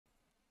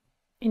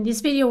In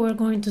this video, we're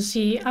going to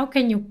see how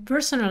can you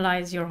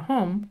personalize your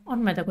home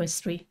on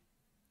MetaQuest 3.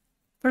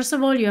 First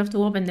of all, you have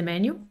to open the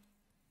menu.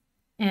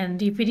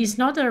 And if it is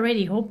not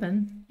already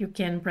open, you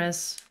can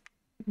press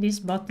this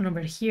button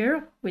over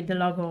here with the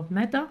logo of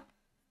Meta.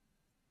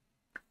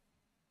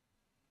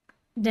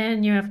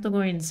 Then you have to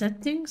go in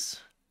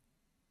Settings,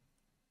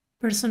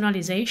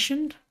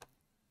 Personalization,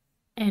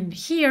 and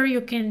here you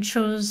can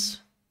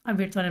choose a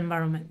virtual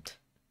environment.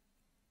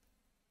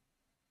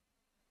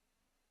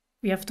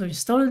 We have to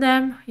install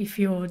them if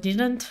you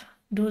didn't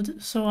do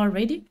so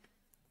already.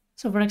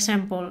 So for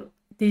example,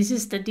 this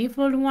is the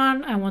default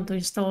one. I want to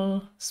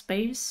install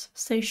Space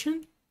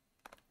Station.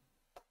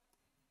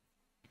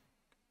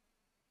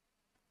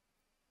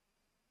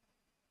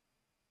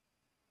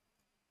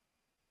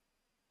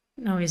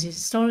 Now it's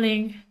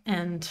installing,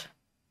 and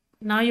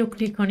now you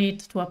click on it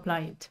to apply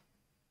it.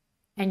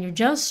 And you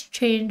just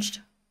changed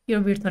your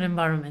virtual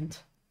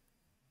environment.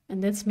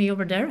 And that's me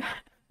over there.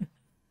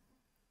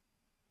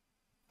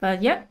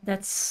 But yeah,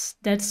 that's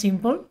that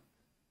simple.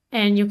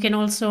 And you can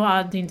also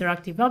add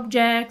interactive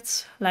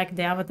objects like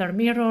the avatar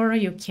mirror.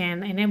 You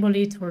can enable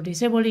it or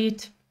disable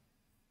it.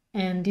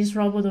 And this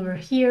robot over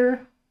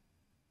here,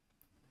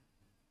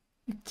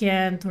 you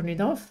can turn it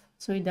off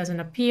so it doesn't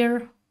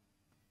appear.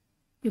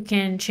 You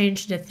can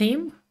change the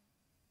theme.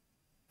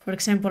 For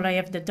example, I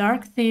have the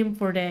dark theme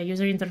for the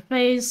user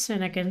interface,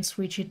 and I can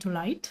switch it to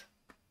light.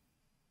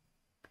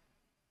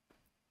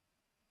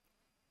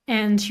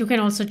 And you can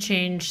also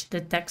change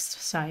the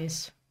text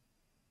size.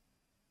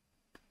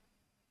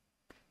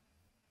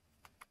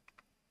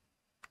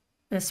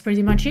 That's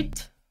pretty much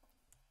it.